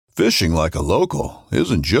Fishing like a local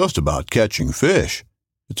isn't just about catching fish.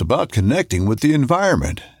 It's about connecting with the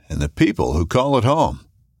environment and the people who call it home.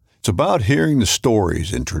 It's about hearing the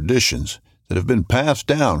stories and traditions that have been passed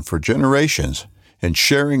down for generations and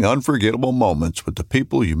sharing unforgettable moments with the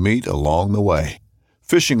people you meet along the way.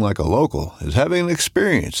 Fishing like a local is having an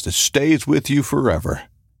experience that stays with you forever.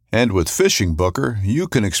 And with Fishing Booker, you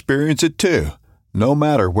can experience it too, no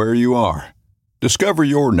matter where you are. Discover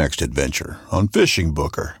your next adventure on Fishing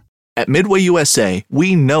Booker. At Midway USA,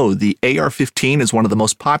 we know the AR-15 is one of the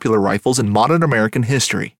most popular rifles in modern American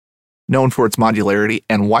history. Known for its modularity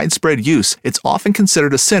and widespread use, it's often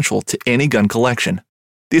considered essential to any gun collection.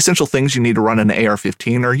 The essential things you need to run an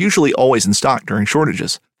AR-15 are usually always in stock during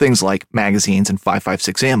shortages, things like magazines and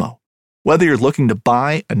 5.56 ammo. Whether you're looking to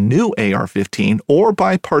buy a new AR-15 or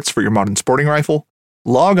buy parts for your modern sporting rifle,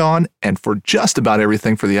 log on and for just about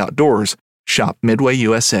everything for the outdoors, shop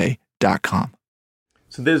MidwayUSA.com.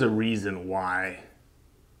 So there's a reason why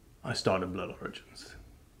I started Blood Origins.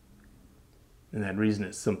 And that reason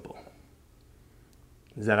is simple.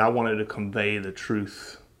 Is that I wanted to convey the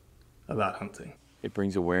truth about hunting. It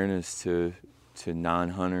brings awareness to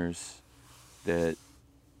non-hunters that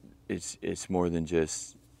it's more than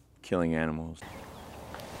just killing animals.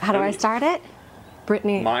 How do I start it?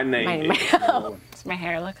 Brittany. My name. Does my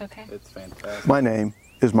hair look okay? It's fantastic. My name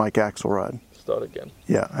is Mike Axelrod. Start again.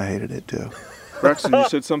 Yeah, I hated it too. Braxton, you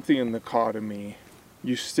said something in the car to me.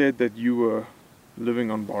 You said that you were living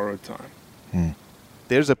on borrowed time.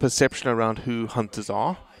 There's a perception around who hunters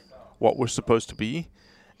are, what we're supposed to be,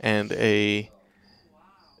 and a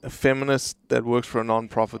feminist that works for a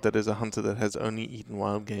non-profit that is a hunter that has only eaten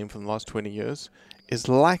wild game for the last 20 years is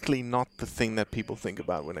likely not the thing that people think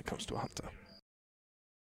about when it comes to a hunter.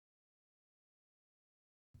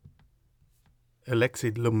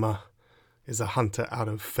 Aleksi Lumma is a hunter out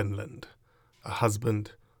of Finland, a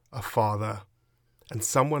husband, a father, and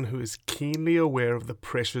someone who is keenly aware of the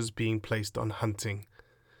pressures being placed on hunting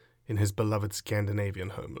in his beloved Scandinavian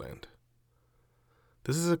homeland.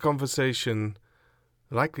 This is a conversation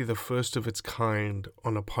likely the first of its kind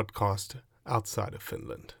on a podcast outside of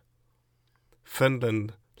Finland.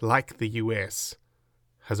 Finland, like the US,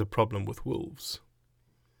 has a problem with wolves.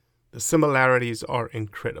 The similarities are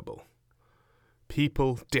incredible.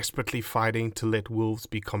 People desperately fighting to let wolves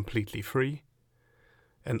be completely free,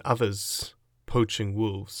 and others poaching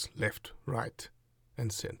wolves left, right,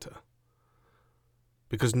 and center.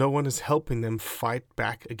 Because no one is helping them fight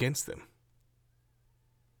back against them.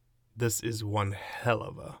 This is one hell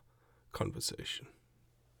of a conversation.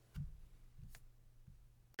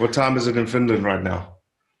 What time is it in Finland right now?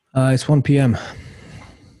 It's 1 p.m.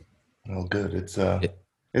 Oh, good. It's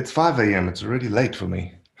 5 a.m. It's already late for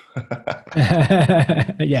me.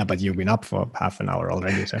 Yeah, but you've been up for half an hour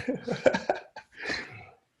already, so.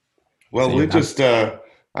 Well,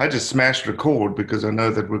 I just smashed record because I know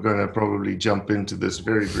that we're going to probably jump into this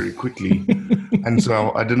very, very quickly. And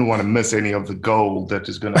so I didn't want to miss any of the gold that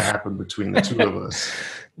is going to happen between the two of us.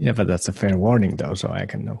 Yeah, but that's a fair warning, though, so I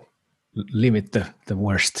can limit the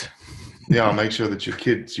worst. Yeah, make sure that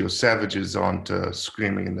your savages aren't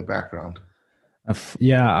screaming in the background.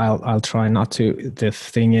 Yeah, I'll try not to. The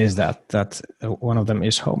thing is that one of them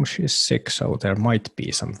is home. She's sick, so there might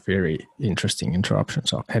be some very interesting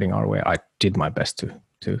interruptions heading our way. I did my best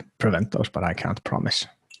to prevent those, but I can't promise.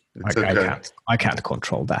 I can't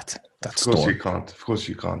control that storm. Of course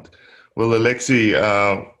you can't. Well, Aleksi,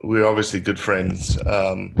 we're obviously good friends,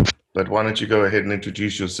 but why don't you go ahead and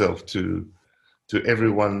introduce yourself to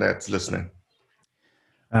everyone that's listening?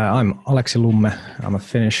 I'm Aleksi Lumme. I'm a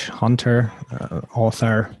Finnish hunter,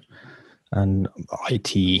 author, and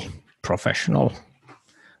IT professional.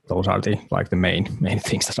 Those are the main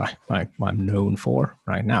things that I'm known for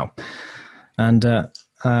right now. And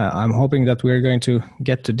I'm hoping that we're going to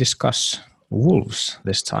get to discuss wolves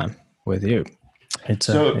this time with you.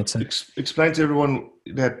 Explain to everyone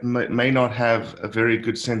that may not have a very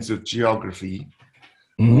good sense of geography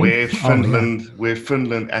where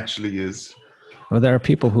Finland actually is. Well, there are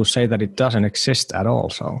people who say that it doesn't exist at all.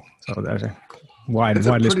 So there's a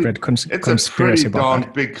widely spread conspiracy about that. It's a pretty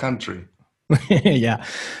darn big country. Yeah.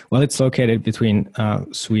 Well, it's located between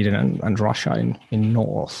Sweden and Russia in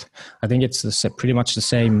north. I think it's pretty much the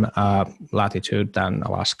same latitude than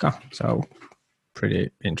Alaska. So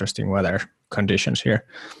pretty interesting weather conditions here.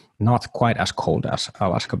 Not quite as cold as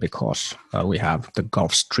Alaska because we have the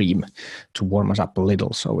Gulf Stream to warm us up a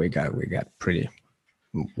little. So we get pretty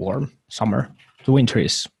warm summer. The winter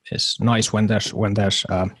is nice when there's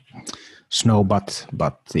snow, but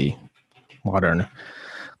the modern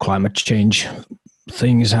climate change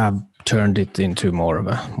things have turned it into more of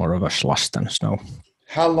a slush than snow.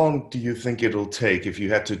 How long do you think it'll take if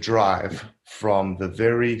you had to drive from the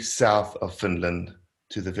very south of Finland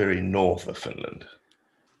to the very north of Finland?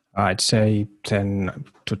 I'd say 10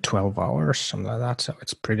 to 12 hours, something like that. So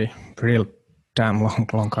it's pretty damn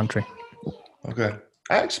long country. Okay.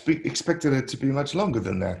 I expected it to be much longer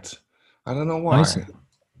than that. I don't know why.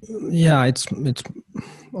 Yeah, it's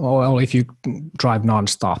well, if you drive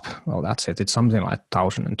non-stop, well, that's it. It's something like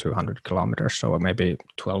 1,200 kilometers. So maybe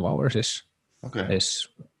 12 hours is a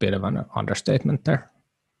bit of an understatement there.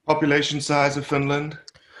 Population size of Finland?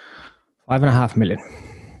 5.5 million.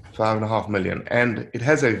 5.5 million. And it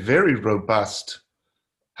has a very robust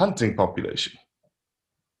hunting population.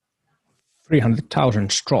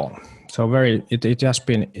 300,000 strong. So it has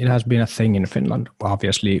been a thing in Finland,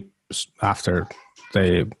 obviously, after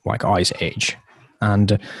the ice age,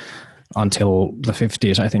 and until the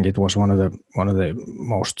 50s, I think it was one of the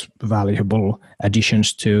most valuable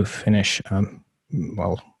additions to Finnish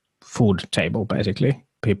food table. Basically,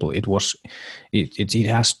 it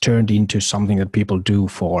has turned into something that people do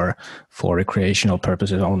for recreational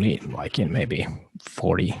purposes only, like in maybe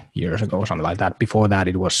 40 years ago or something like that. Before that,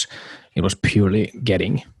 it was purely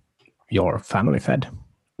getting your family fed.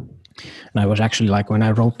 And I was actually when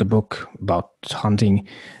I wrote the book about hunting,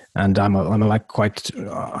 and I'm a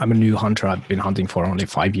new hunter. I've been hunting for only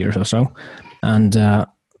 5 years or so, and I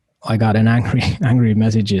got an angry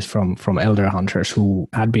messages from elder hunters who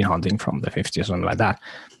had been hunting from the 50s or something like that,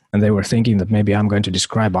 and they were thinking that maybe I'm going to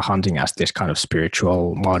describe hunting as this kind of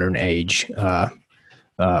spiritual, modern age,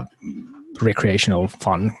 recreational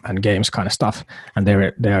fun and games kind of stuff, and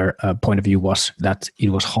their point of view was that it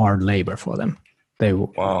was hard labor for them.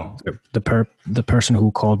 The person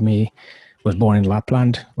who called me was born in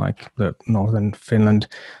Lapland, like the northern Finland,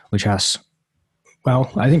 which has,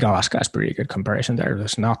 I think Alaska is pretty good comparison there.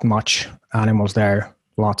 There's not much animals there,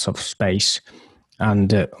 lots of space,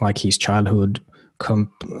 and his childhood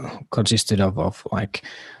consisted of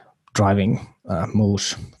driving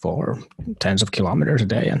moose for tens of kilometers a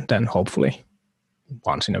day, and then hopefully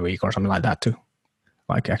once in a week or something like that to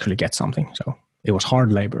actually get something. So it was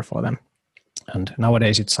hard labor for them. And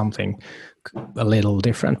nowadays it's something a little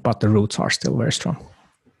different, but the roots are still very strong.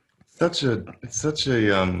 It's such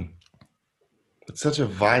a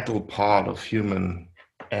vital part of human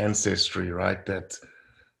ancestry, right? That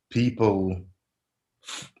people,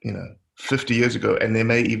 50 years ago, and there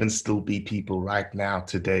may even still be people right now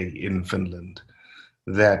today in Finland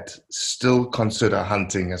that still consider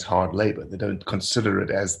hunting as hard labor. They don't consider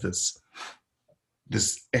it as this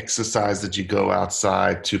exercise that you go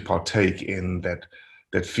outside to partake in, that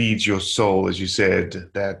feeds your soul, as you said,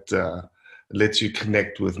 that lets you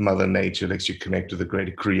connect with Mother Nature, lets you connect with the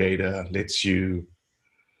greater creator, lets you,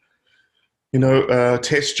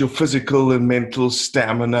 test your physical and mental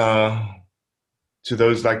stamina. To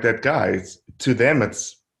those like that guy, to them,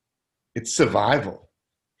 it's survival.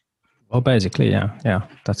 Well, basically, yeah.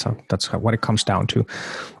 That's what it comes down to.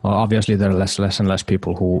 Well, obviously, there are less and less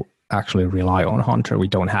people who actually rely on hunter. We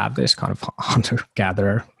don't have this kind of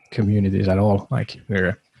hunter-gatherer communities at all. We're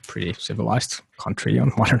a pretty civilized country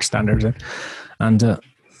on modern standards, and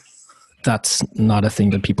that's not a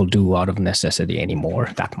thing that people do out of necessity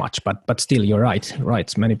anymore that much. But still, you're right.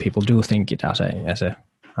 Right, many people do think it as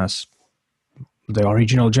the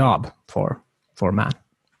original job for man.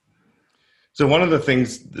 So one of the thing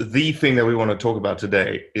that we want to talk about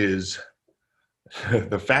today is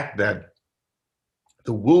the fact that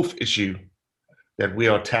the wolf issue that we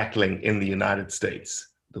are tackling in the United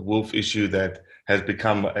States, the wolf issue that has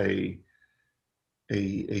become a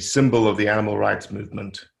symbol of the animal rights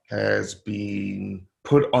movement, has been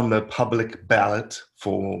put on the public ballot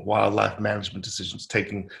for wildlife management decisions,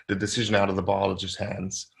 taking the decision out of the biologist's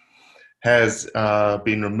hands, has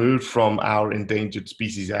been removed from our Endangered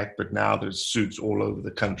Species Act, but now there's suits all over the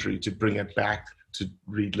country to bring it back to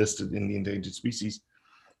relist it in the endangered species.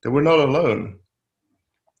 That we're not alone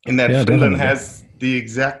in that. Finland has the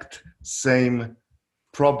exact same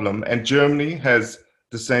problem, and Germany has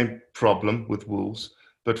the same problem with wolves,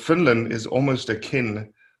 but Finland is almost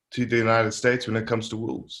akin to the United States when it comes to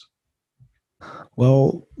wolves.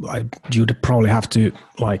 Well, you'd probably have to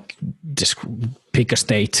pick a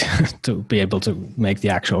state to be able to make the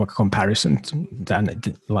actual comparison. Then,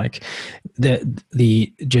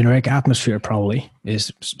 the generic atmosphere probably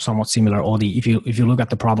is somewhat similar. Or if you look at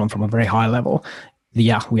the problem from a very high level,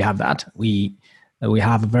 we have that. We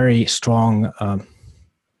have a very strong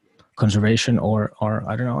conservation or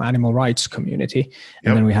I don't know, animal rights community,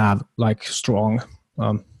 and then we have strong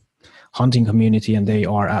hunting community, and they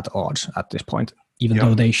are at odds at this point, even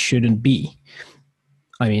though they shouldn't be.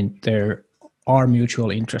 I mean, there are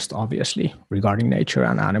mutual interest, obviously, regarding nature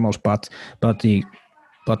and animals, but the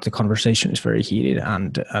conversation is very heated,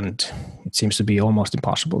 and it seems to be almost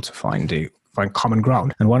impossible to find common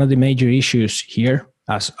ground. And one of the major issues here,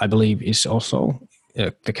 as I believe is also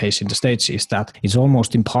the case in the States, is that it's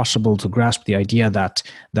almost impossible to grasp the idea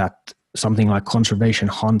that something like conservation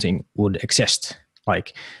hunting would exist.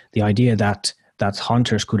 Like the idea that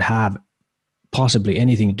hunters could have possibly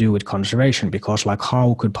anything to do with conservation, because like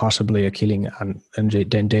how could possibly killing an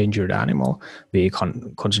endangered animal be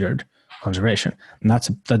considered conservation? And that's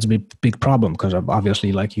a big problem, because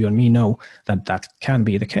obviously, like you and me know, that can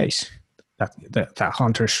be the case, that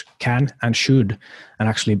hunters can and should, and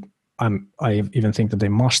actually I even think that they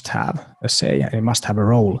must have a say, they must have a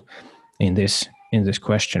role in this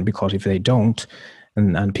question, because if they don't,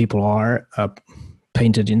 and people are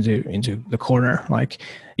painted into the corner, like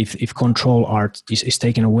if control art is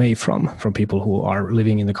taken away from people who are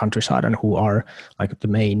living in the countryside and who are like the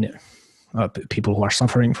main people who are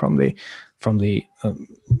suffering from the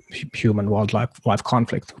human wildlife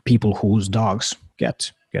conflict, people whose dogs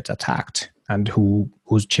get attacked and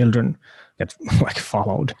whose children get like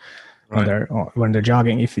followed when they're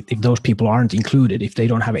jogging. If those people aren't included, if they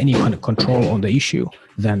don't have any kind of control on the issue,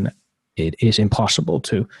 then it is impossible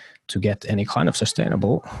to get any kind of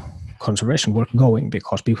sustainable conservation work going,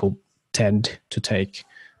 because people tend to take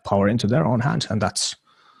power into their own hands, and that's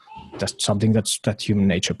something that human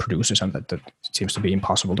nature produces, and that seems to be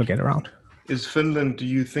impossible to get around. Do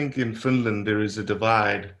you think in Finland there is a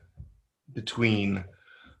divide between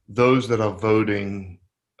those that are voting,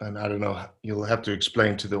 and I don't know, you'll have to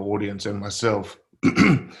explain to the audience and myself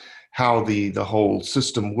how the whole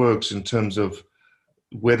system works in terms of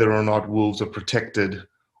whether or not wolves are protected,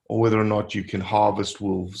 or whether or not you can harvest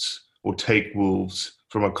wolves or take wolves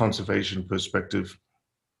from a conservation perspective?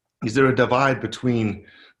 Is there a divide between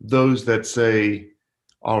those that say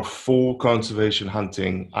are for conservation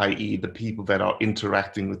hunting, i.e. the people that are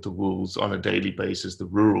interacting with the wolves on a daily basis, the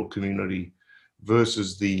rural community,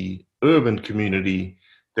 versus the urban community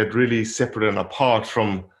that really is separate and apart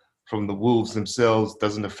from the wolves themselves,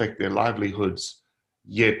 doesn't affect their livelihoods,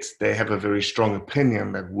 yet they have a very strong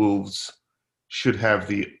opinion that wolves should have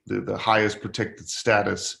the highest protected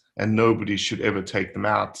status and nobody should ever take them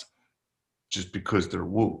out just because they're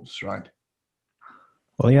wolves, right?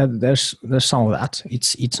 Well, yeah, there's some of that.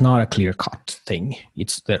 It's not a clear-cut thing.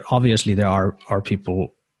 Obviously there are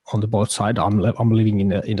people on the both sides. I'm living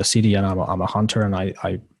in the city, and I'm a hunter, and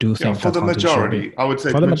I do think for that the majority, I would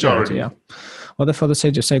say for the majority, yeah. Well, for the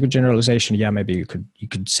sake of generalization, yeah, maybe you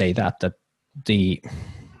could say that the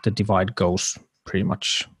divide goes pretty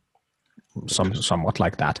much somewhat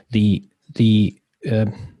like that. The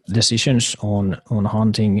decisions on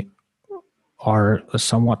hunting are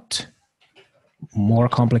somewhat more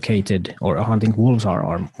complicated, or hunting wolves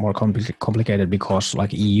are more complicated, because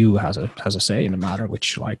like EU has a say in the matter,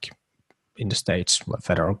 which like in the States, the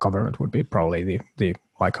federal government would be probably the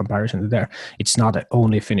by comparison there. It's not an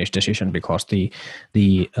only Finnish decision, because the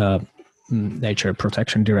Nature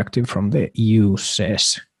Protection Directive from the EU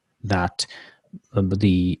says that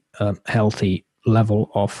the healthy level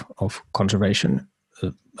of conservation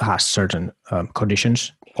has certain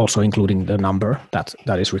conditions, also including the number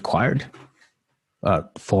that is required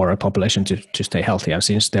for a population to stay healthy. And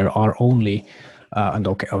since there are only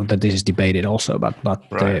that this is debated also, but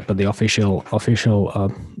the official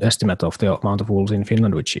estimate of the amount of wolves in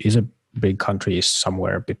Finland, which is a big country, is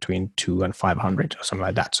somewhere between 200 and 500 or something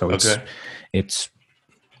like that. So it's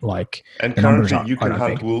like, and currently you can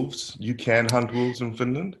hunt wolves. You can hunt wolves in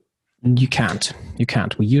Finland. You can't.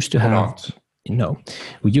 We used to have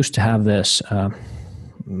we used to have this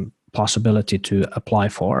possibility to apply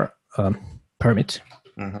for permit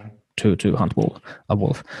to hunt a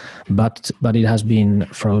wolf, but it has been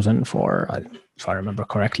frozen for, if I remember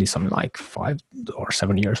correctly, something like 5 or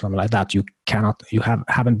 7 years, something like that. You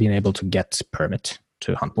haven't been able to get permit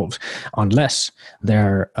to hunt wolves unless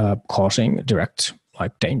they're causing direct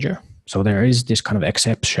like danger. So there is this kind of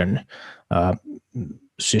exception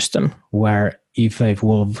system where if a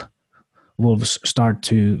wolves start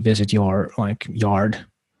to visit your like yard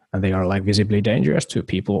and they are like visibly dangerous to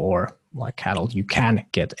people or like cattle, you can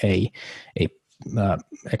get a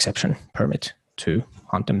exception permit to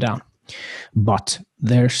hunt them down. But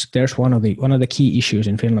there's one of the key issues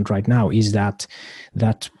in Finland right now is that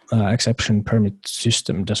exception permit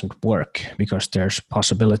system doesn't work, because there's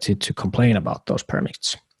possibility to complain about those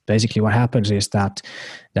permits. Basically, what happens is that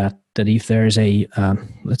if there is a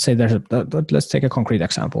let's say let's take a concrete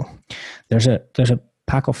example. There's a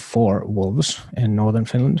pack of 4 wolves in northern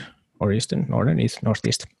Finland, or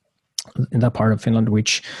northeast, in that part of Finland,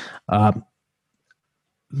 which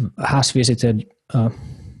has visited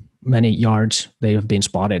many yards. They have been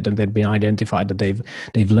spotted and they've been identified that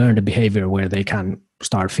they've learned a behavior where they can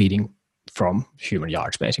start feeding from human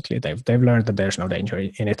yards. Basically, they've learned that there's no danger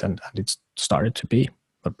in it, and it's started to be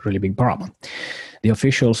a really big problem. The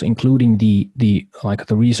officials, including the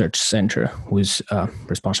research center, who is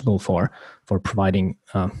responsible for providing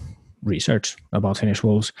research about Finnish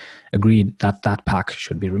wolves, agreed that pack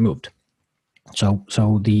should be removed. So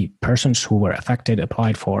the persons who were affected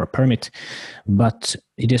applied for a permit, but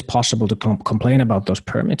it is possible to complain about those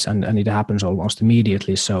permits, and it happens almost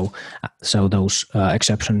immediately. So those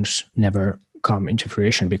exceptions never come into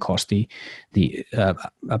fruition because the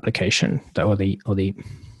application or the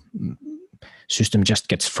system just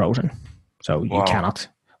gets frozen. So you cannot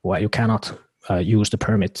use the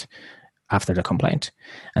permit after the complaint,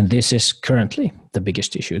 and this is currently the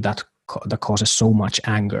biggest issue that causes so much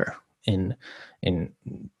anger in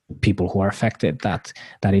people who are affected that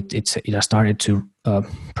it has started to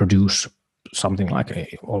produce something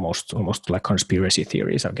like almost like conspiracy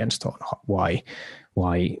theories against why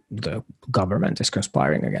the government is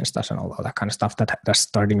conspiring against us and all that kind of stuff. That's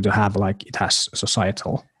starting to have it has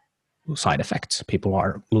societal side effects. People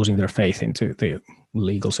are losing their faith into the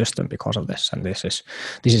legal system because of this, and this is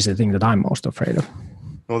the thing that I'm most afraid of.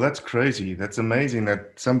 Well, that's crazy. That's amazing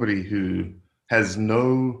that somebody who has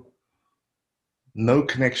no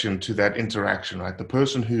connection to that interaction, right? The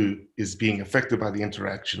person who is being affected by the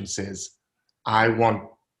interaction says, I want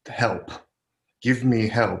help. Give me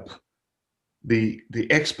help. The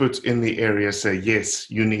experts in the area say, yes,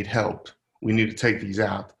 you need help. We need to take these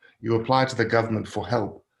out. You apply to the government for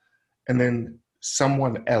help. And then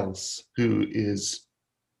someone else who is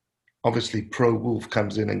obviously pro-wolf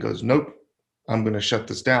comes in and goes, nope, I'm going to shut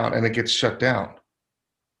this down. And it gets shut down.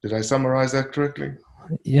 Did I summarize that correctly?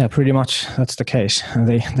 Yeah, pretty much that's the case. And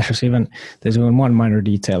there's even one minor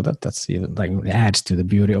detail that's even adds to the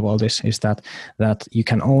beauty of all this, is that you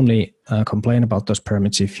can only complain about those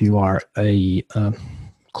permits if you are a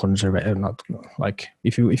conservator, not like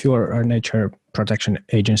if you are a nature protection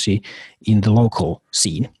agency in the local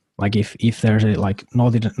scene. Like if there's a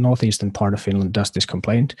northeastern part of Finland does this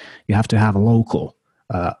complaint, you have to have a local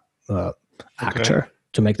actor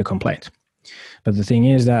to make the complaint. But the thing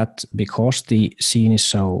is that because the scene is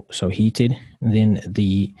so heated, then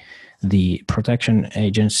the protection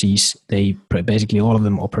agencies, they basically all of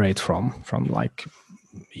them operate from like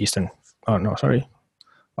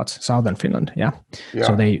southern Finland, yeah.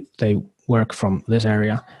 So they work from this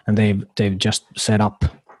area, and they've just set up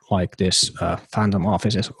like this phantom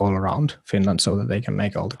offices all around Finland so that they can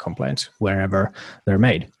make all the complaints wherever they're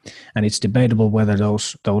made. And it's debatable whether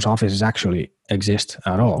those offices actually exist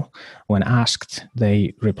at all. When asked,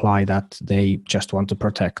 they reply that they just want to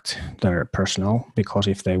protect their personnel, because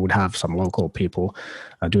if they would have some local people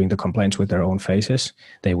doing the complaints with their own faces,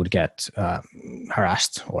 they would get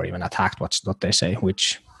harassed or even attacked, what's what they say,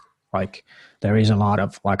 which there is a lot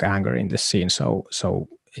of anger in this scene. So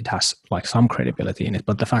it has some credibility in it.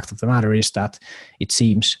 But the fact of the matter is that it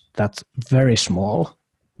seems that very small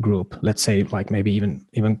group, let's say maybe even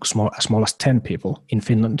as small as 10 people in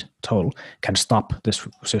Finland total, can stop this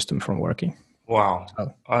system from working. Wow.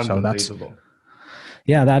 Unbelievable.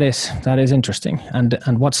 That is interesting.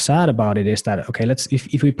 And what's sad about it is that,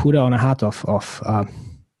 if we put on a hat of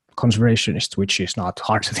conservationist, which is not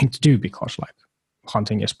hard to think to do because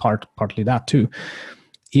hunting is partly that too.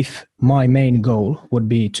 If my main goal would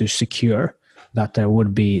be to secure that there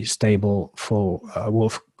would be stable full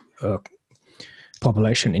wolf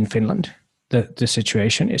population in Finland, the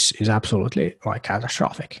situation is absolutely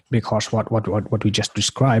catastrophic, because what we just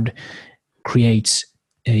described creates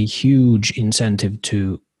a huge incentive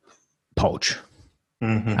to poach.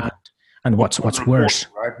 Mm-hmm. And what's worse,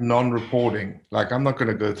 right? Non-reporting. I'm not going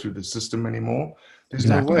to go through the system anymore. There's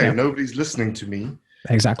no way. Yeah. Nobody's listening to me.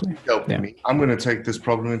 Exactly. Helping me. I'm going to take this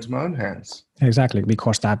problem into my own hands. Exactly,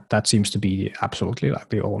 because that seems to be absolutely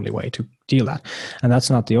the only way to deal that, and that's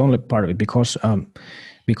not the only part of it. Because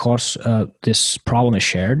this problem is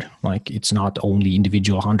shared. It's not only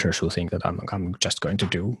individual hunters who think that I'm just going to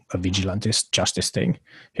do a vigilantist justice thing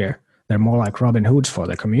here. They're more like Robin Hoods for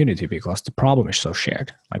the community, because the problem is so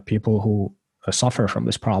shared. People who suffer from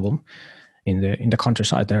this problem in the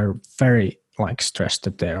countryside, they're very stressed,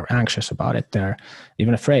 that they're anxious about it, they're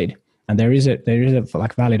even afraid, and there is a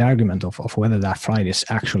valid argument of whether that fright is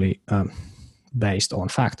actually based on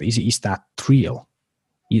fact. Is that real?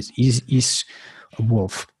 Is a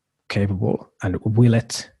wolf capable, and will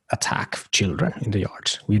it attack children in the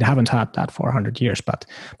yards? We haven't had that for 100 years, but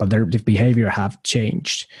their behavior have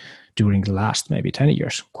changed during the last maybe 10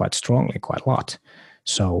 years quite strongly, quite a lot.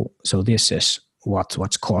 So this is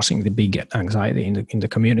what's causing the big anxiety in the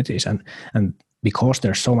communities, and because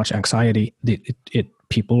there's so much anxiety,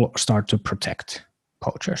 people start to protect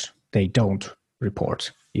poachers. They don't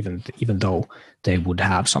report, even though they would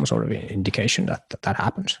have some sort of indication that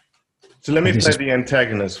happens. So let me play the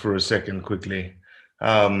antagonist for a second quickly.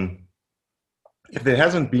 If there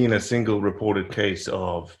hasn't been a single reported case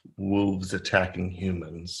of wolves attacking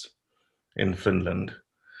humans in Finland,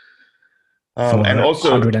 and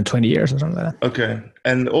also 120 years or something like that. Okay,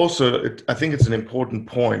 and also I think it's an important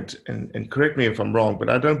point, and correct me if I'm wrong, but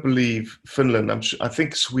I don't believe Finland. I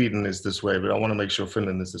think Sweden is this way, but I want to make sure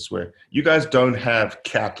Finland is this way. You guys don't have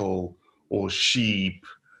cattle or sheep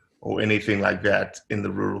or anything like that in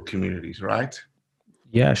the rural communities, right?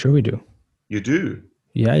 Yeah, sure we do. You do?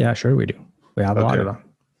 Yeah, sure we do. We have a lot of them.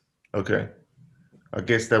 Okay. I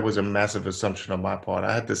guess that was a massive assumption on my part.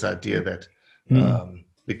 I had this idea that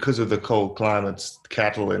because of the cold climates,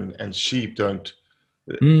 cattle and sheep don't,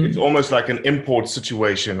 it's almost like an import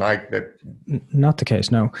situation like that. Not the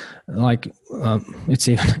case, no. Like it's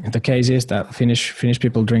even the case is that Finnish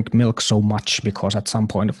people drink milk so much because at some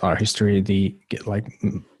point of our history,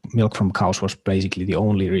 milk from cows was basically the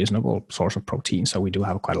only reasonable source of protein. So we do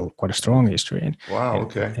have quite a strong history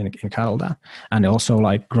in cattle there, and also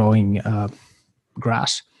like growing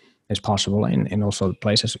grass is possible in also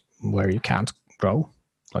places where you can't grow.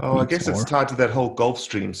 Like I guess it's tied to that whole Gulf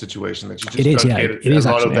Stream situation that you just don't get a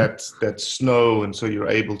lot of that snow, and so you're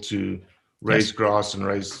able to raise grass and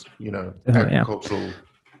raise, agricultural.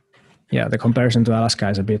 Yeah, the comparison to Alaska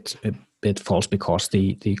is a bit false because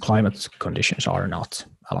the climate conditions are not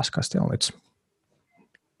Alaska still. It's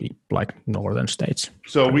like northern states.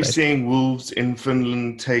 So are we seeing wolves in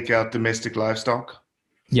Finland take out domestic livestock?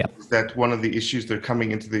 Yeah. Is that one of the issues? They're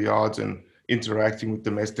coming into the yards and interacting with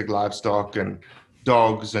domestic livestock and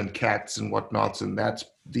dogs and cats and whatnots, and that's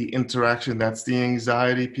the interaction, that's the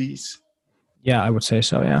anxiety piece? Yeah, I would say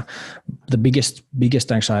so, yeah. The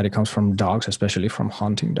biggest anxiety comes from dogs, especially from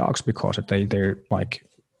hunting dogs, because they're like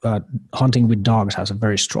hunting with dogs has a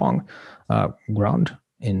very strong ground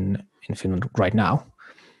in Finland right now.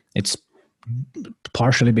 It's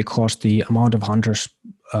partially because the amount of hunters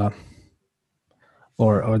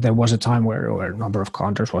or there was a time where a number of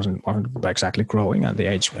hunters wasn't exactly growing, and the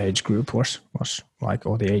age group was like,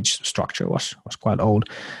 or the age structure was quite old,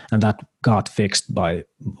 and that got fixed by,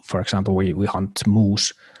 for example, we hunt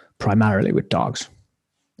moose primarily with dogs,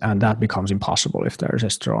 and that becomes impossible if there is a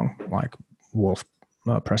strong like wolf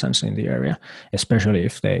presence in the area, especially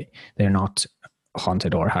if they're not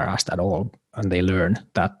hunted or harassed at all, and they learn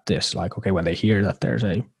that this, like, okay, when they hear that there's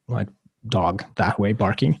a like dog that way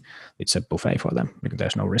barking, it's a buffet for them because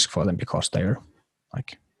there's no risk for them, because they're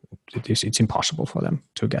like it's impossible for them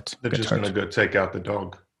to get just hurt. Gonna go take out the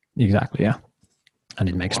dog. Exactly, yeah. And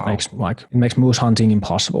it makes moose hunting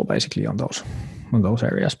impossible basically on those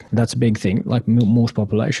areas. That's a big thing. Like moose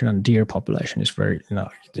population and deer population is very,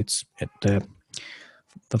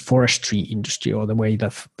 the forestry industry, or the way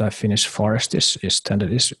that the Finnish forest is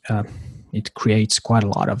tended, it creates quite a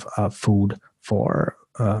lot of food for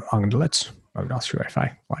ungulates. I'm not sure if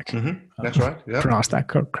I that's right. Yeah. pronounced that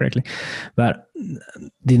correctly, but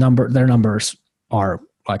their numbers are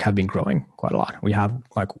like have been growing quite a lot. We have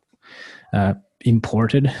like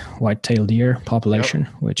imported white-tailed deer population,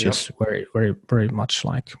 which is very, very, very much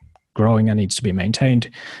like growing and needs to be maintained.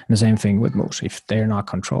 And the same thing with moose. If they're not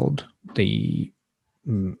controlled, the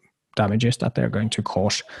damages that they're going to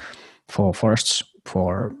cause for forests,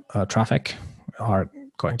 for traffic, are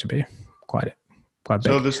going to be quite big.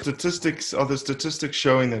 So are the statistics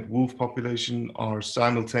showing that wolf population are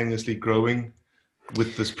simultaneously growing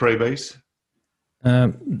with this prey base?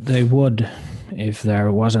 They would, if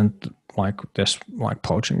there wasn't like this like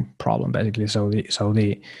poaching problem basically. So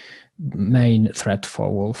the main threat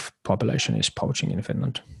for wolf population is poaching in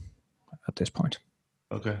Finland at this point.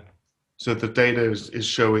 Okay. So the data is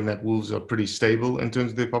showing that wolves are pretty stable in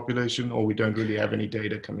terms of their population, or we don't really have any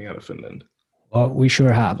data coming out of Finland? Well, we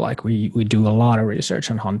sure have. Like we do a lot of research,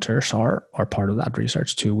 and hunters are part of that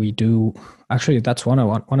research too. We do actually. That's one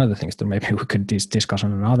of the things that maybe we could discuss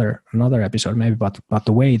on another episode, maybe. But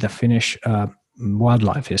the way the Finnish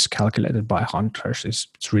wildlife is calculated by hunters it's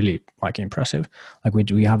really like impressive. Like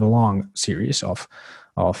we have a long series of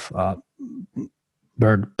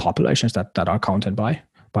bird populations that are counted by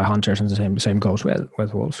hunters, and the same goes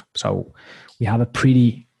with wolves. So we have a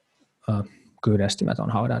pretty good estimate on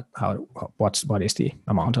what is the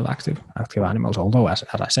amount of active animals. Although, as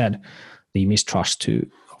I said, the mistrust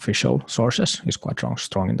official sources. He's quite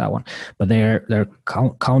strong in that one. But they're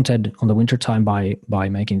counted on the wintertime by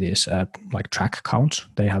making these like track counts.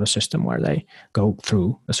 They have a system where they go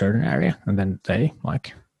through a certain area and then they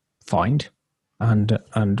like find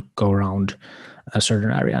and go around a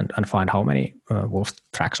certain area and find how many wolf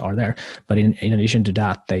tracks are there. But in addition to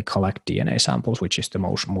that, they collect DNA samples, which is the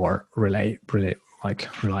more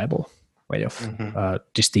reliable way of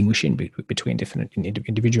distinguishing between different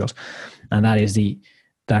individuals, and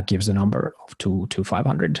that gives the number of 2 to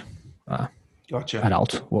 500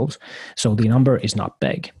 adult wolves. So the number is not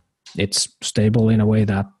big. It's stable in a way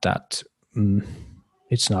that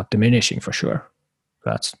it's not diminishing for sure.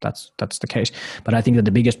 That's the case. But I think that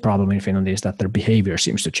the biggest problem in Finland is that their behavior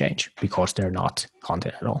seems to change because they're not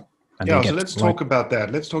hunted at all. And so let's talk about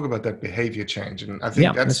that. Let's talk about that behavior change. And I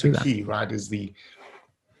think that's the key, right?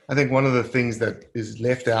 I think one of the things that is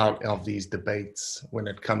left out of these debates when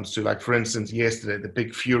it comes to, like, for instance, yesterday, the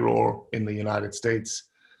big furor in the United States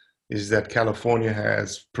is that California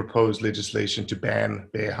has proposed legislation to ban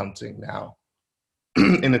bear hunting now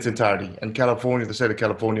in its entirety. And California, the state of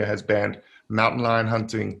California, has banned mountain lion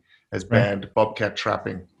hunting, has banned bobcat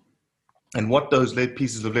trapping. And what those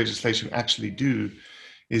pieces of legislation actually do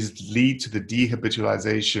is lead to the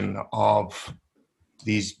dehabitualization of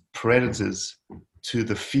these predators to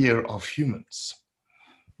the fear of humans.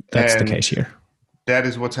 That's the case here. That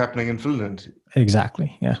is what's happening in Finland.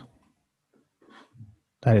 Exactly, yeah.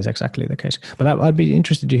 That is exactly the case. But I'd be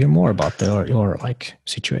interested to hear more about your like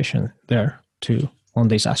situation there too on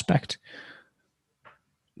this aspect.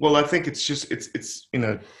 Well, I think it's just it's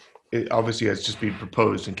it obviously has just been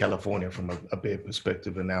proposed in California from a bear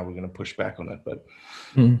perspective, and now we're going to push back on it. But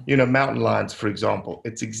mountain lions, for example,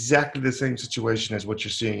 it's exactly the same situation as what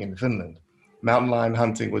you're seeing in Finland. Mountain lion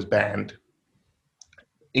hunting was banned.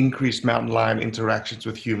 Increased mountain lion interactions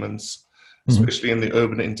with humans, especially in the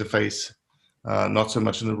urban interface, not so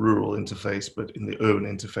much in the rural interface, but in the urban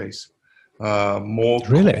interface.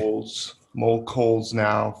 More calls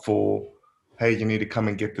now for, hey, you need to come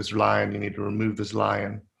and get this lion. You need to remove this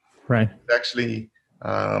lion. Right. Actually,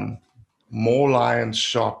 more lions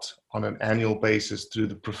shot on an annual basis through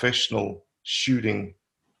the professional shooting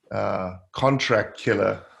contract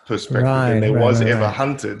killer perspective than there was ever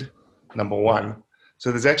hunted, number one.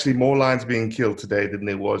 So there's actually more lions being killed today than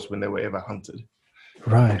there was when they were ever hunted.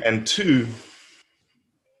 Right. And two,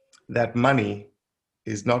 that money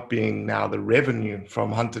is not being now the revenue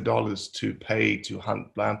from hunter dollars to pay to hunt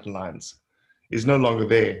mountain lions is no longer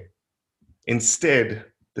there. Instead,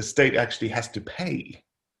 the state actually has to pay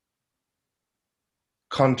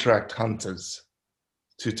contract hunters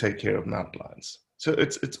to take care of mountain lions. So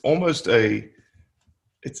it's almost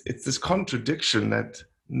it's this contradiction that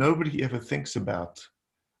nobody ever thinks about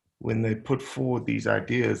when they put forward these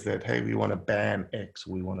ideas that, hey, we want to ban X,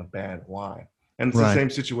 we want to ban Y. And it's the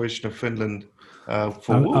same situation of Finland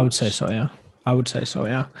for wolves. I would say so, yeah. I would say so,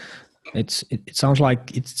 yeah. It sounds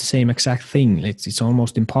like it's the same exact thing. It's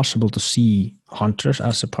almost impossible to see hunters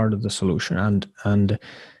as a part of the solution, and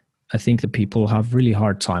I think the people have really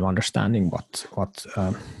hard time understanding what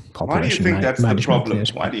population management is. Why do you think that's the problem?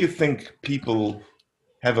 Why do you think people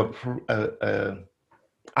have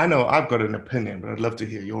I know I've got an opinion, but I'd love to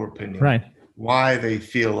hear your opinion. Right. Why they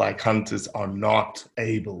feel like hunters are not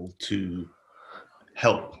able to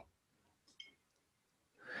help?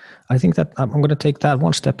 I think that I'm going to take that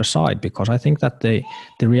one step aside, because I think that the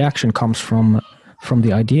reaction comes from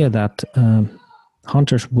the idea that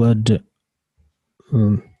hunters would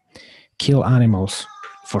kill animals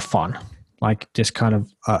for fun, like this kind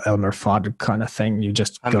of Elmer Fudd kind of thing. You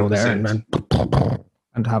just 100%. Go there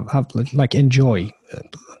and have like enjoy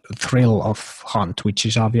the thrill of hunt, which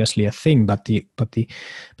is obviously a thing. But the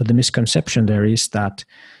misconception there is that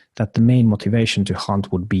the main motivation to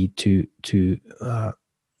hunt would be to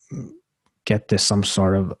get this some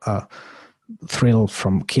sort of thrill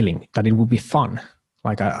from killing, that it would be fun.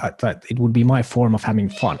 Like that it would be my form of having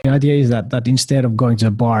fun. The idea is that instead of going to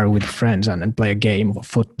a bar with friends and play a game of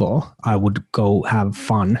football, I would go have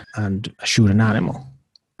fun and shoot an animal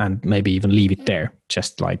and maybe even leave it there,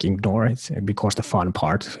 just like ignore it, because the fun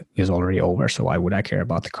part is already over. So why would I care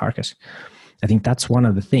about the carcass? I think that's one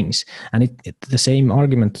of the things. And the same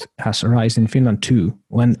argument has arisen in Finland too,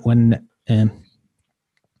 when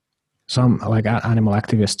some like animal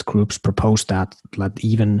activist groups propose that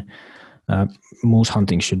even moose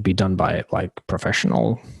hunting should be done by like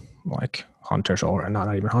professional like hunters, or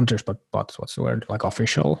not even hunters, but what's the word, like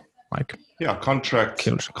official, like contract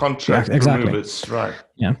killers. Contract exactly. removers, right?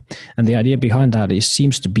 Yeah, and the idea behind that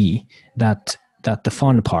seems to be that the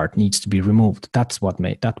fun part needs to be removed. That's what's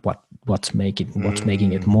making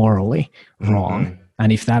it morally wrong,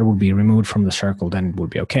 And if that would be removed from the circle, then it would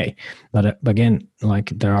be okay. But again, like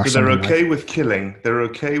there are. So they're okay with killing. They're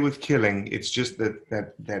okay with killing. It's just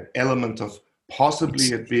that element of possibly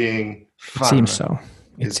it being fun. It seems so.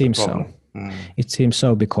 It seems so. It seems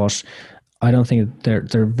so because I don't think there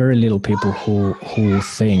are very little people who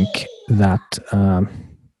think that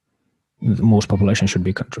most population shouldn't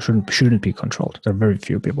be controlled. There are very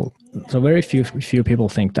few people. So very few people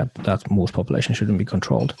think that most population shouldn't be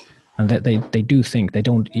controlled. And they do think, they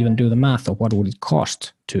don't even do the math of what would it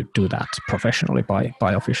cost to do that professionally by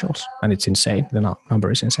officials. And it's insane. The number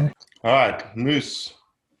is insane. All right, moose.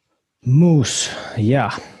 Moose,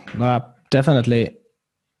 yeah. Definitely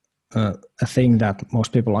a thing that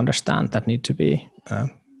most people understand that need to be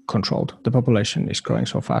controlled. The population is growing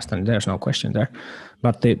so fast and there's no question there.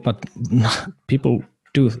 But people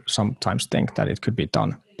do sometimes think that it could be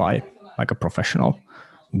done by like a professional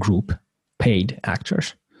group, paid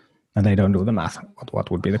actors. And they don't do the math. What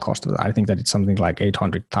would be the cost of that? I think that it's something like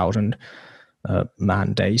 800,000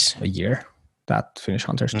 man days a year that Finnish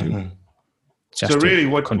hunters do. So really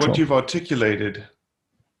what you've articulated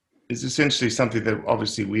is essentially something that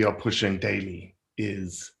obviously we are pushing daily.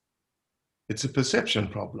 It's a perception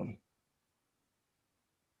problem.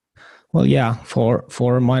 Well, yeah,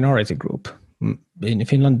 for a minority group. In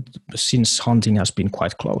Finland, since hunting has been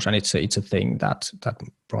quite close, and it's a thing that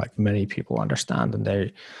like many people understand,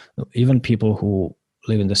 and even people who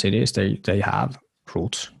live in the cities, they have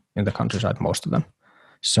roots in the countryside, most of them.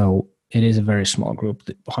 So it is a very small group.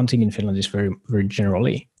 Hunting in Finland is very, very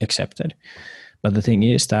generally accepted, but the thing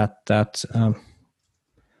is that the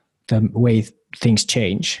way things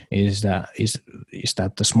change is that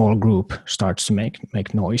the small group starts to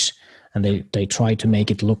make noise, and they try to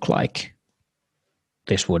make it look like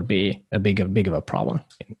this would be a big of a problem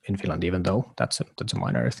in Finland, even though that's a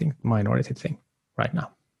minority thing right now.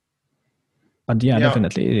 But yeah,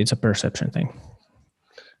 definitely it's a perception thing.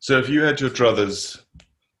 So if you had your druthers,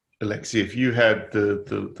 Alexi, if you had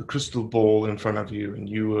the crystal ball in front of you and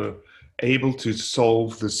you were able to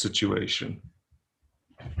solve the situation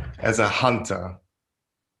as a hunter,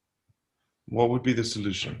 what would be the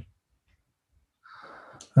solution?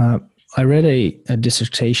 I read a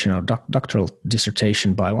dissertation or doctoral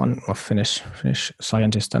dissertation by one of Finnish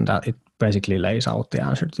scientist, and that it basically lays out the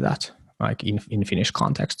answer to that, like in Finnish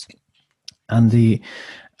context. And the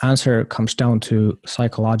answer comes down to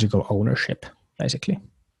psychological ownership, basically.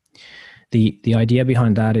 The idea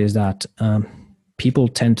behind that is that people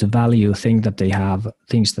tend to value things that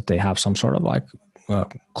they have some sort of like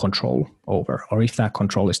control over, or if that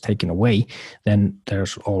control is taken away, then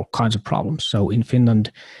there's all kinds of problems. So in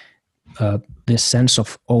Finland, this sense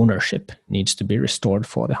of ownership needs to be restored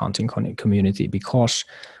for the hunting community, because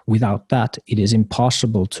without that, it is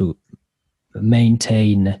impossible to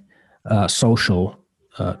maintain social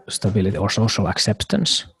stability or social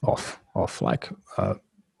acceptance of like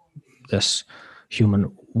this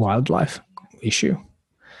human wildlife issue.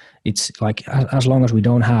 It's like as long as we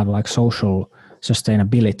don't have like social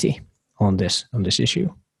sustainability on this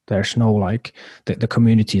issue, there's no like the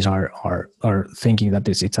communities are thinking that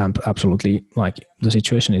it's absolutely like the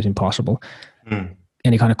situation is impossible.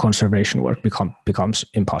 Any kind of conservation work becomes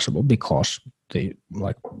impossible because the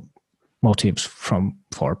like motives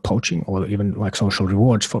for poaching or even like social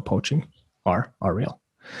rewards for poaching are real.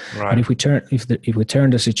 Right. And if we turn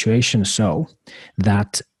the situation so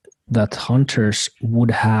that hunters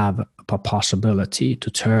would have a possibility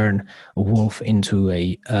to turn a wolf into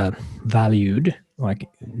a valued like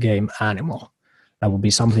game animal, that would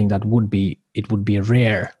be something that would be a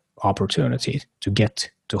rare opportunity to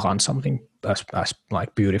get to hunt something as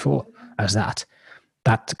like beautiful as that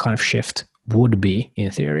kind of shift would be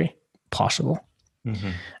in theory possible.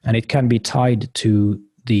 And it can be tied to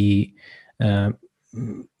the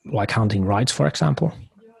like hunting rights, for example.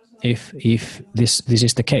 If this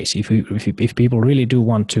is the case, if people really do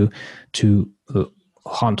want to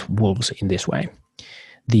hunt wolves in this way,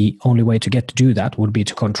 the only way to get to do that would be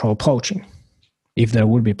to control poaching. If there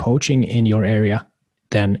would be poaching in your area,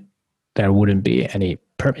 then there wouldn't be any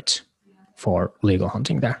permits for legal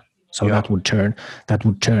hunting there. So that would turn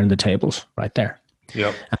the tables right there.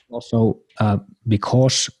 Yep. And also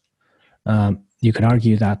because you can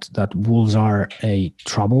argue that wolves are a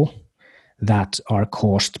trouble that are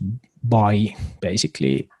caused by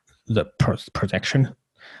basically the protection,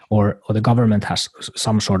 or the government has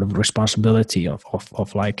some sort of responsibility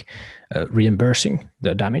of like reimbursing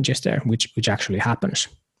the damages there, which actually happens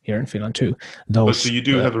here in Finland too. So you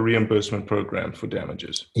do have a reimbursement program for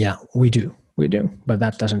damages? Yeah, we do, but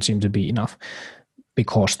that doesn't seem to be enough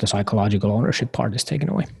because the psychological ownership part is taken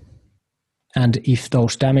away. And if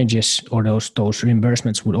those damages or those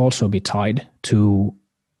reimbursements would also be tied to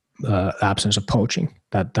absence of poaching,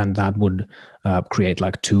 then that would create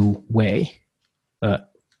like two-way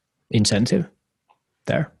incentive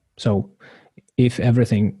there. So if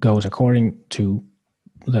everything goes according to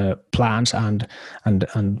the plans and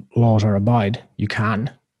laws are abide, you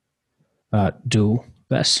can do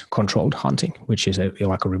less controlled hunting, which is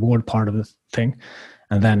like a reward part of the thing.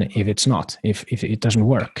 And then if it's not, if it doesn't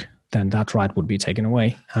work, then that right would be taken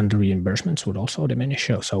away, and the reimbursements would also diminish.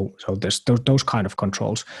 So those kind of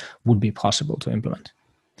controls would be possible to implement.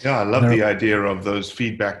 Yeah, I love the idea of those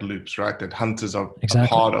feedback loops, right? That hunters are a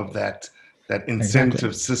part of that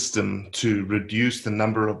incentive system to reduce the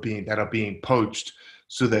number of that are being poached,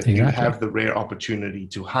 so that you have the rare opportunity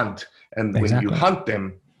to hunt. And when you hunt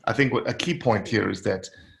them, I think a key point here is that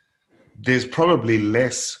there's probably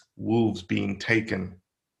less wolves being taken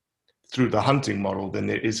through the hunting model than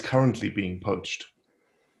there is currently being poached.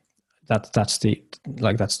 That's the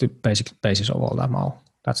basic basis of all that model.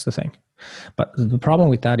 That's the thing. But the problem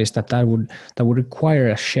with that is that would require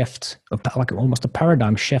a shift, like almost a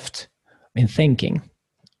paradigm shift in thinking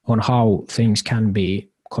on how things can be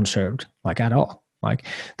conserved, like at all. Like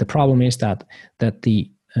the problem is that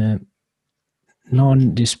the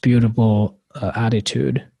non-disputable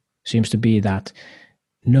attitude seems to be that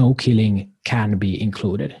no killing can be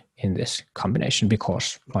included in this combination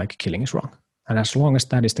because like killing is wrong. And as long as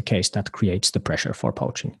that is the case, that creates the pressure for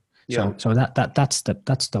poaching. Yeah. So that's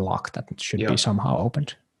the lock that should be somehow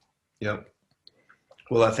opened. Yeah.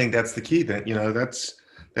 Well, I think that's the key then.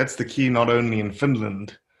 That's the key not only in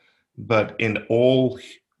Finland, but in all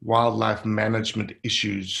wildlife management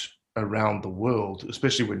issues around the world,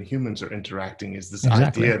 especially when humans are interacting, is this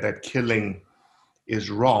idea that killing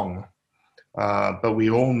is wrong. But we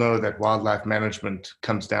all know that wildlife management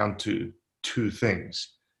comes down to two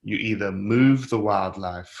things. You either move the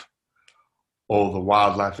wildlife or the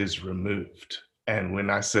wildlife is removed. And when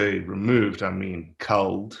I say removed, I mean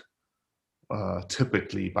culled,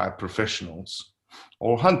 typically by professionals,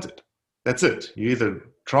 or hunted. That's it. You either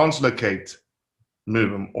translocate,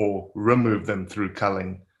 move them, or remove them through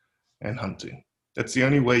culling and hunting. That's the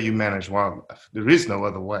only way you manage wildlife. There is no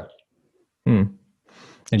other way.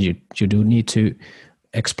 And you do need to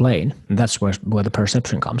explain, and that's where the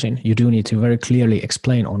perception comes in. You do need to very clearly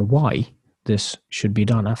explain on why this should be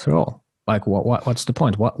done after all. Like what's the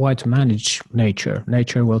point? Why to manage nature?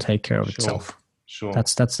 Nature will take care of itself. Sure.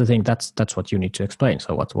 That's the thing. That's what you need to explain.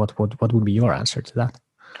 So what would be your answer to that?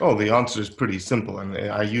 Oh, the answer is pretty simple, and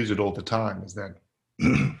I use it all the time, is that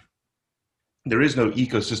there is no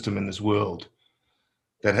ecosystem in this world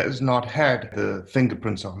that has not had the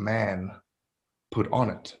fingerprints of man put on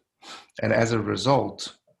it. And as a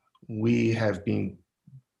result, we have been,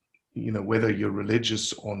 whether you're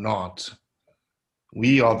religious or not,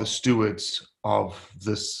 we are the stewards of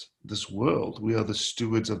this world. We are the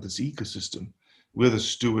stewards of this ecosystem. We're the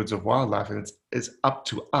stewards of wildlife, and it's up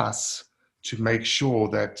to us to make sure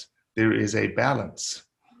that there is a balance.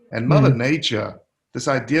 And Mother Nature, this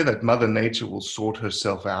idea that Mother Nature will sort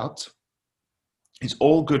herself out, is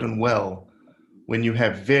all good and well when you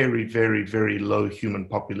have very, very, very low human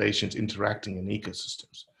populations interacting in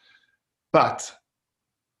ecosystems. But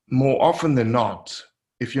more often than not,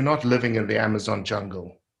 if you're not living in the Amazon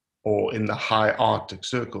jungle or in the high Arctic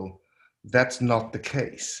Circle, that's not the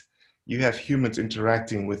case. You have humans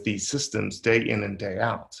interacting with these systems day in and day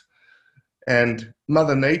out. And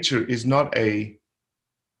Mother Nature is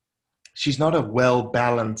she's not a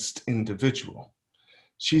well-balanced individual.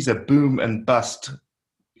 She's a boom and bust,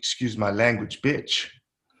 excuse my language, bitch.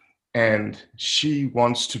 And she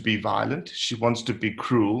wants to be violent. She wants to be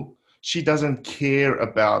cruel. She doesn't care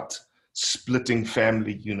about splitting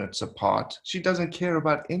family units apart. She doesn't care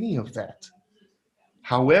about any of that.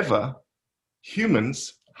 However,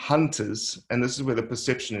 humans, hunters, and this is where the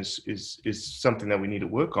perception is something that we need to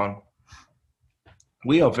work on.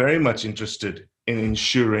 We are very much interested in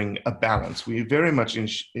ensuring a balance. We're very much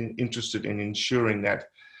interested in ensuring that,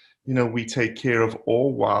 we take care of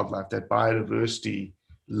all wildlife, that biodiversity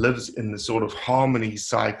lives in the sort of harmony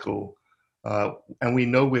cycle, and we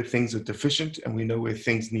know where things are deficient, and we know where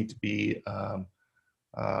things need to be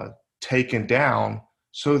taken down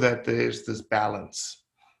so that there's this balance.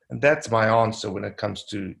 And that's my answer when it comes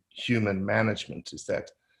to human management, is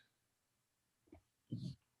that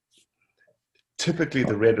typically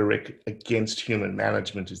the rhetoric against human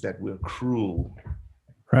management is that we're cruel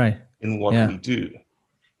in what we do.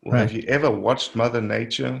 Well, have you ever watched Mother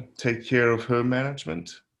Nature take care of her management?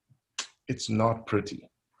 It's not pretty.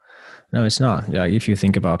 No, it's not. Yeah, if you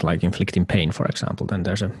think about like inflicting pain, for example, then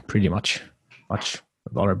there's a pretty much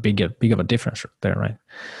or a big of a difference there, right?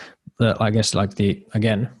 But I guess like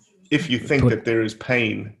if you think that there is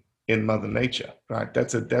pain in Mother Nature, right?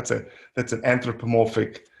 That's an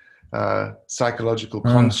anthropomorphic psychological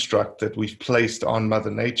construct that we've placed on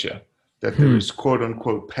Mother Nature, that there is quote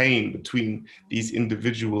unquote pain between these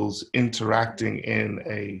individuals interacting in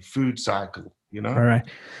a food cycle, you know? All right.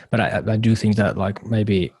 But I do think that like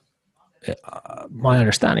maybe my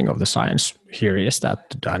understanding of the science here is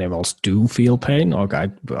that animals do feel pain. Like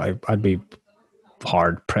I'd be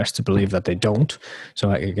hard pressed to believe that they don't.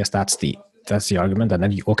 So I guess that's the argument. And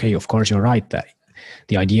then okay, of course you're right that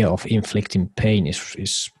the idea of inflicting pain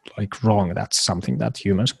is like wrong. That's something that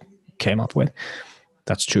humans came up with.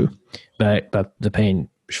 That's true. But the pain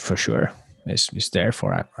for sure is there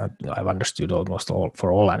for I've understood almost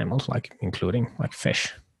all animals, like including like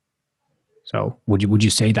fish. So would you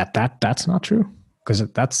say that that's not true? Because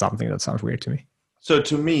that's something that sounds weird to me. So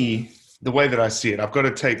to me, the way that I see it,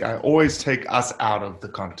 I always take us out of the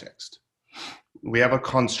context. We have a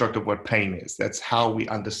construct of what pain is. That's how we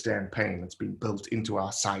understand pain. It's been built into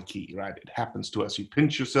our psyche, right? It happens to us. You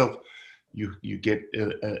pinch yourself, you get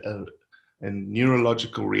a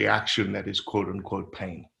neurological reaction that is quote unquote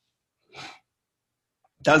pain.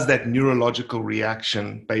 Does that neurological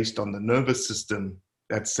reaction based on the nervous system,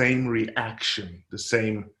 that same reaction, the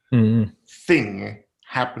same thing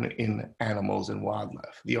happen in animals and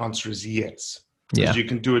wildlife? The answer is yes. Because you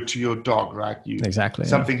can do it to your dog, right? Exactly.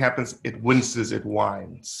 Something happens, it winces, it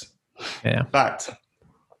whines. Yeah. But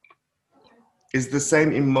is the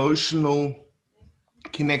same emotional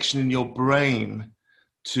connection in your brain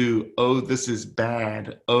to, oh, this is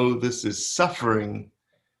bad, oh, this is suffering.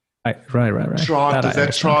 Right. Does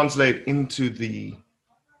that translate into the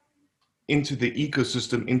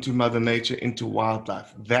ecosystem, into Mother Nature, into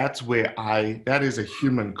wildlife? That's where that is a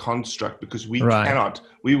human construct, because we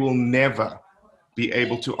will never be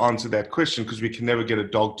able to answer that question, because we can never get a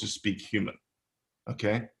dog to speak human.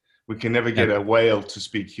 Okay? We can never get a whale to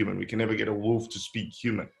speak human. We can never get a wolf to speak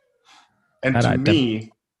human. And to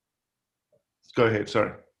me, go ahead,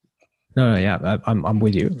 sorry. No, yeah, I'm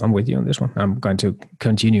with you. I'm with you on this one. I'm going to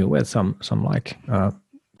continue with some like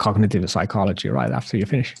cognitive psychology right after you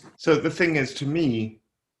finish. So the thing is, to me,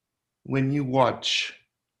 when you watch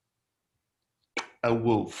a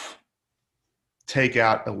wolf take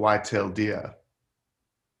out a white-tailed deer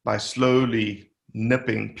by slowly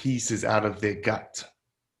nipping pieces out of their gut,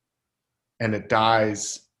 and it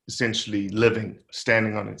dies essentially living,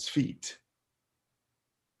 standing on its feet,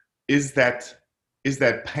 is that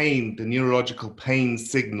pain, the neurological pain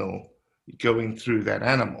signal going through that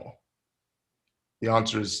animal? The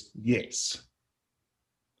answer is yes.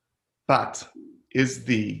 But is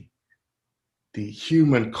the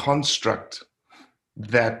human construct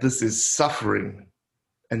that this is suffering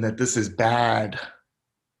and that this is bad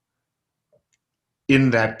in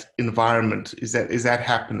that environment, is that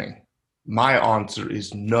happening? My answer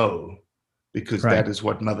is no, because that is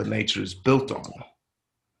what Mother Nature is built on.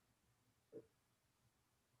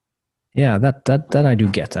 Yeah, that I do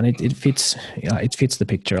get, and it fits. It fits the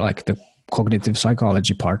picture. Like the cognitive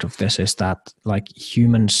psychology part of this is that like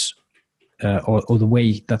humans, or the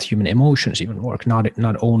way that human emotions even work.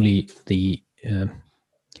 Not only the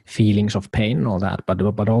feelings of pain and all that,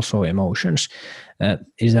 but also emotions.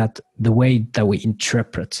 Is that the way that we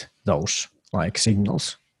interpret those like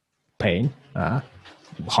signals, pain,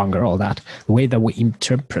 hunger, all that. The way that we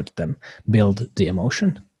interpret them build the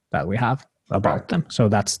emotion that we have about them. So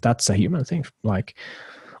that's a human thing, like,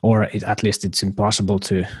 or at least it's impossible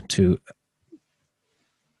to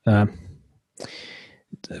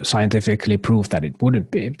scientifically prove that it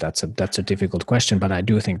wouldn't be. That's a difficult question, but I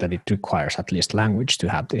do think that it requires at least language to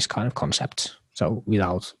have this kind of concepts. So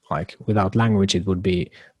without language, it would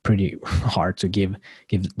be pretty hard to give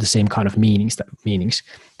the same kind of meanings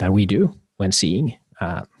that we do when seeing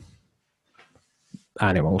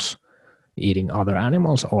animals eating other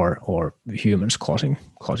animals, or humans causing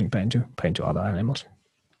pain to other animals.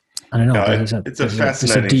 I don't know. It's a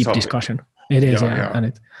fascinating deep topic. Discussion. It is, and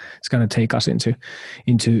it's going to take us into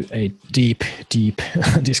a deep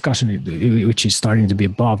discussion, which is starting to be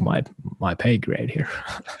above my pay grade here.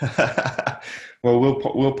 Well,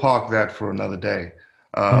 we'll park that for another day.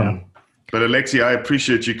 But Alexi, I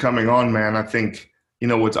appreciate you coming on, man. I think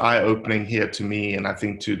what's eye-opening here to me, and I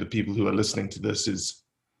think to the people who are listening to this, is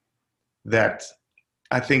that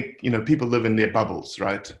I think people live in their bubbles,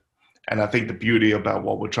 right? And I think the beauty about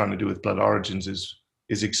what we're trying to do with Blood Origins is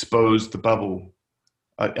expose the bubble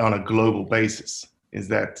on a global basis. Is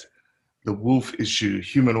that the wolf issue,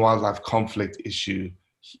 human-wildlife conflict issue,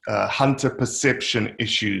 hunter perception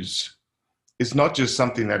issues is not just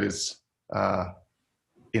something that is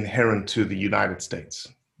inherent to the United States.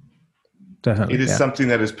 Definitely, It is something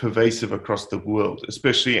that is pervasive across the world,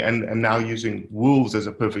 especially, and now using wolves as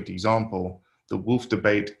a perfect example, the wolf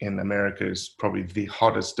debate in America is probably the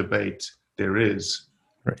hottest debate there is.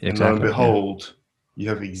 Exactly, and lo and behold, you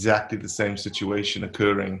have exactly the same situation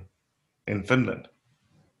occurring in Finland.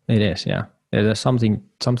 It is, yeah. There's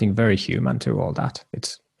something very human to all that.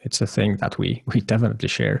 It's a thing that we definitely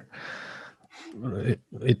share.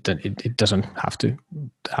 It doesn't have to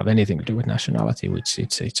have anything to do with nationality, which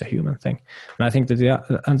it's a human thing. And I think that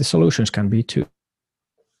the solutions can be too,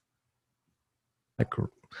 like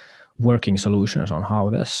working solutions on how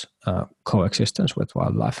this coexistence with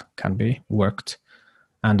wildlife can be worked.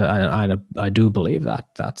 And I do believe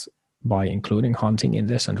that by including hunting in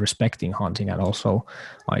this and respecting hunting, and also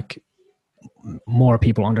like more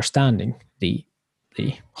people understanding the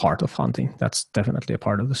heart of hunting, that's definitely a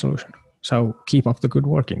part of the solution. So keep up the good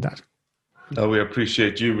work in that. No, we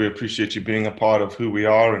appreciate you. We appreciate you being a part of who we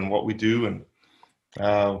are and what we do. And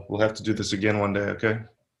we'll have to do this again one day, okay?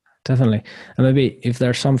 Definitely. And maybe if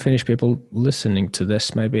there's some Finnish people listening to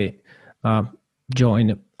this, maybe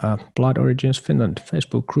join Blood Origins Finland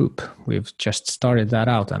Facebook group. We've just started that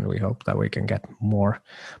out, and we hope that we can get more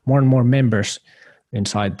and more members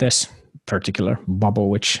inside this particular bubble,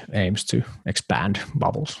 which aims to expand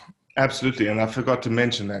bubbles. Absolutely. And I forgot to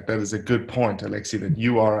mention that. That is a good point, Alexi, that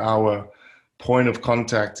you are our point of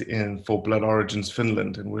contact for Blood Origins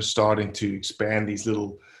Finland. And we're starting to expand these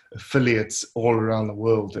little affiliates all around the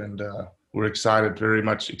world. And we're very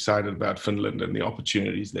much excited about Finland and the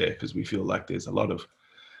opportunities there, because we feel like there's a lot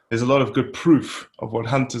of good proof of what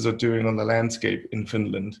hunters are doing on the landscape in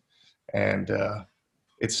Finland. And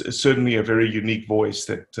it's certainly a very unique voice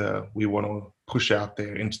that we want to push out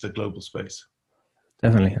there into the global space.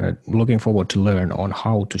 Definitely. Looking forward to learn on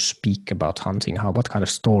how to speak about hunting, what kind of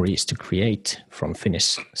stories to create from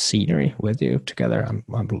Finnish scenery with you together.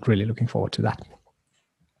 I'm really looking forward to that.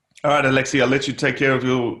 All right, Alexi, I'll let you take care of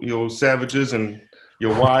your savages and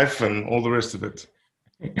your wife and all the rest of it.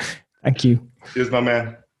 Thank you. Cheers, my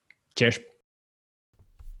man. Cheers.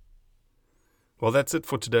 Well, that's it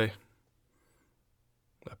for today.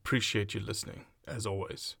 I appreciate you listening, as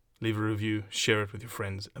always. Leave a review, share it with your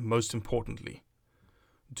friends, and most importantly,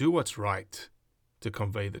 do what's right to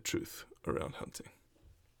convey the truth around hunting.